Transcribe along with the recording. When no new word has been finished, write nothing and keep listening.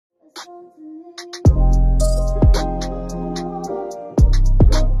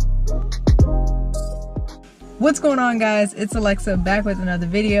What's going on, guys? It's Alexa back with another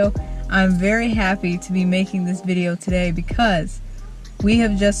video. I'm very happy to be making this video today because we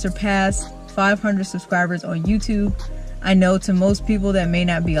have just surpassed 500 subscribers on YouTube. I know to most people that may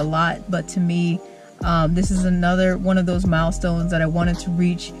not be a lot, but to me, this is another one of those milestones that I wanted to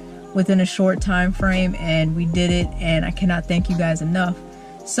reach within a short time frame, and we did it, and I cannot thank you guys enough.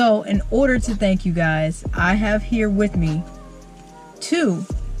 So in order to thank you guys, I have here with me two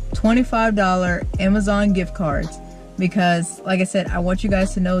 $25 Amazon gift cards, because like I said, I want you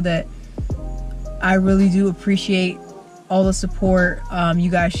guys to know that I really do appreciate all the support, you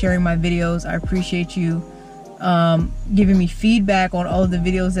guys sharing my videos. I appreciate you giving me feedback on all of the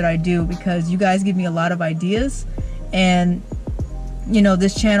videos that I do, because you guys give me a lot of ideas, and you know,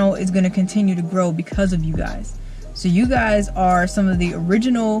 this channel is going to continue to grow because of you guys. So you guys are some of the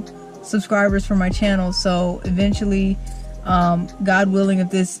original subscribers for my channel, so eventually, God willing, if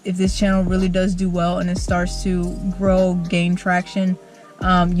this channel really does do well and it starts to grow, gain traction,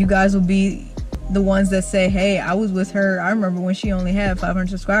 you guys will be the ones that say, hey, I was with her, I remember when she only had 500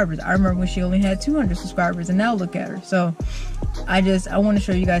 subscribers, I remember when she only had 200 subscribers, and now look at her. So I want to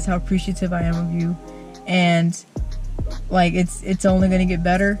show you guys how appreciative I am of you, and like it's only going to get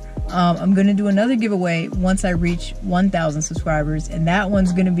better. I'm going to do another giveaway once I reach 1,000 subscribers, and that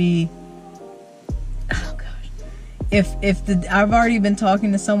one's going to be, I've already been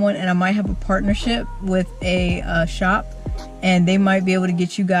talking to someone, and I might have a partnership with a shop, and they might be able to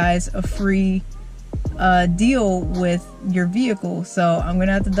get you guys a free deal with your vehicle. So I'm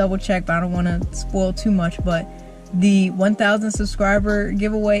gonna have to double check, but I don't want to spoil too much. But the 1,000 subscriber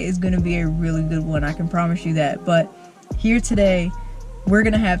giveaway is going to be a really good one, I can promise you that. But here today, we're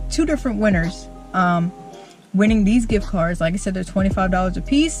gonna have two different winners winning these gift cards. Like I said, they're $25 a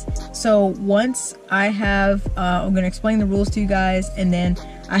piece. So once I have, I'm going to explain the rules to you guys, and then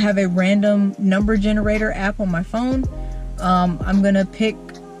I have a random number generator app on my phone. I'm going to pick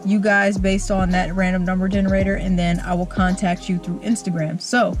you guys based on that random number generator, and then I will contact you through Instagram.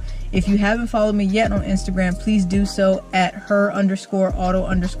 So if you haven't followed me yet on Instagram, please do so at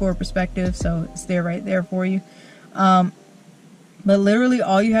her_auto_perspective. So it's there, right there for you. But literally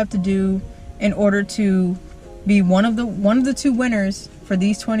all you have to do in order to be one of the two winners for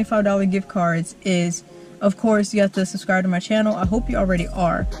these $25 gift cards is, of course, you have to subscribe to my channel. I hope you already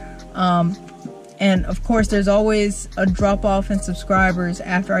are. And of course, there's always a drop off in subscribers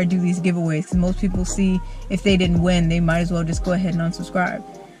after I do these giveaways, because most people see if they didn't win, they might as well just go ahead and unsubscribe.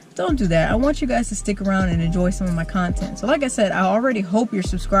 Don't do that. I want you guys to stick around and enjoy some of my content. So like I said, I already hope you're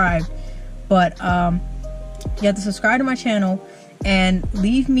subscribed, but you have to subscribe to my channel and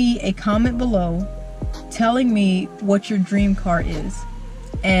leave me a comment below telling me what your dream car is.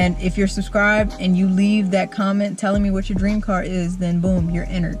 And if you're subscribed and you leave that comment telling me what your dream car is, then boom, you're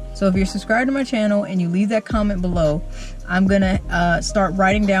entered. So if you're subscribed to my channel and you leave that comment below, I'm gonna start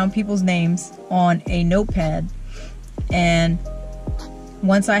writing down people's names on a notepad, and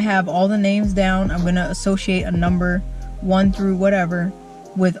once I have all the names down, I'm gonna associate a number 1 through whatever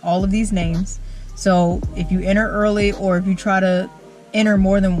with all of these names. So if you enter early, or if you try to enter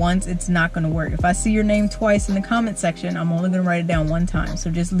more than once, it's not going to work. If I see your name twice in the comment section, I'm only going to write it down one time. So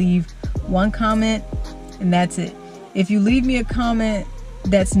just leave one comment and that's it. If you leave me a comment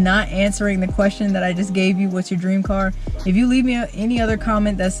that's not answering the question that I just gave you, what's your dream car, if you leave me any other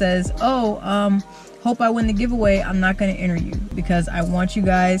comment that says, oh, hope I win the giveaway, I'm not going to enter you, because I want you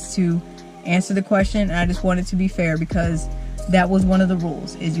guys to answer the question, and I just want it to be fair, because that was one of the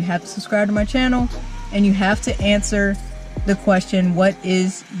rules, is you have to subscribe to my channel and you have to answer the question, what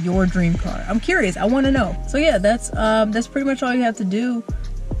is your dream car? I'm curious, I want to know. So yeah, that's pretty much all you have to do.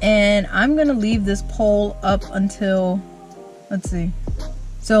 And I'm gonna leave this poll up until, let's see,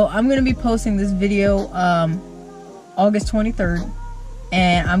 so I'm gonna be posting this video August 23rd,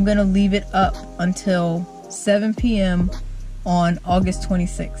 and I'm gonna leave it up until 7 p.m. on August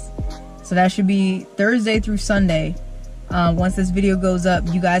 26th. So that should be Thursday through Sunday. Once this video goes up,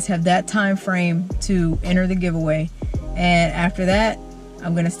 you guys have that time frame to enter the giveaway. And after that,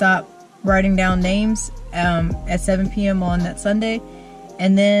 I'm gonna stop writing down names at 7 p.m. on that Sunday,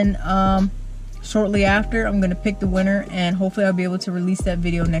 and then shortly after, I'm gonna pick the winner, and hopefully I'll be able to release that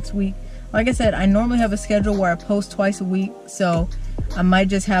video next week. Like I said, I normally have a schedule where I post twice a week, so I might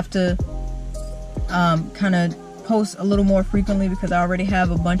just have to kind of post a little more frequently, because I already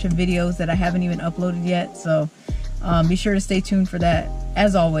have a bunch of videos that I haven't even uploaded yet. So be sure to stay tuned for that.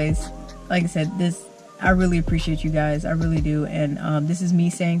 As always, like I said, I really appreciate you guys, I really do, and this is me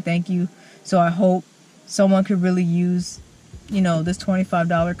saying thank you. So I hope someone could really use you know, this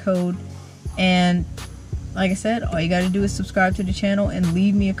 $25 code. And like I said, all you got to do is subscribe to the channel and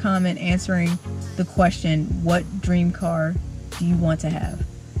leave me a comment answering the question, what dream car do you want to have?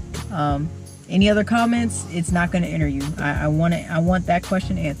 Any other comments, it's not going to enter you. I want that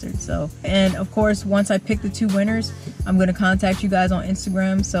question answered. So, and of course, once I pick the 2 winners, I'm going to contact you guys on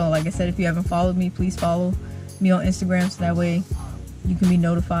Instagram. So like I said, if you haven't followed me, please follow me on Instagram, so that way you can be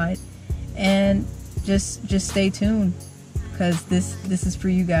notified. And just stay tuned, because this is for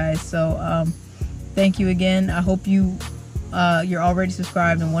you guys. So thank you again. I hope you're already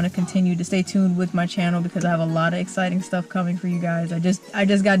subscribed and want to continue to stay tuned with my channel, because I have a lot of exciting stuff coming for you guys. I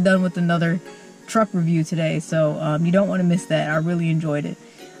just got done with another truck review today, so you don't want to miss that. I really enjoyed it.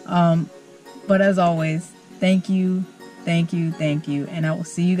 But as always, thank you, and I will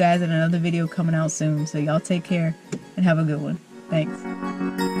see you guys in another video coming out soon. So y'all take care and have a good one.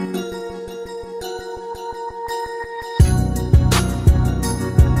 Thanks.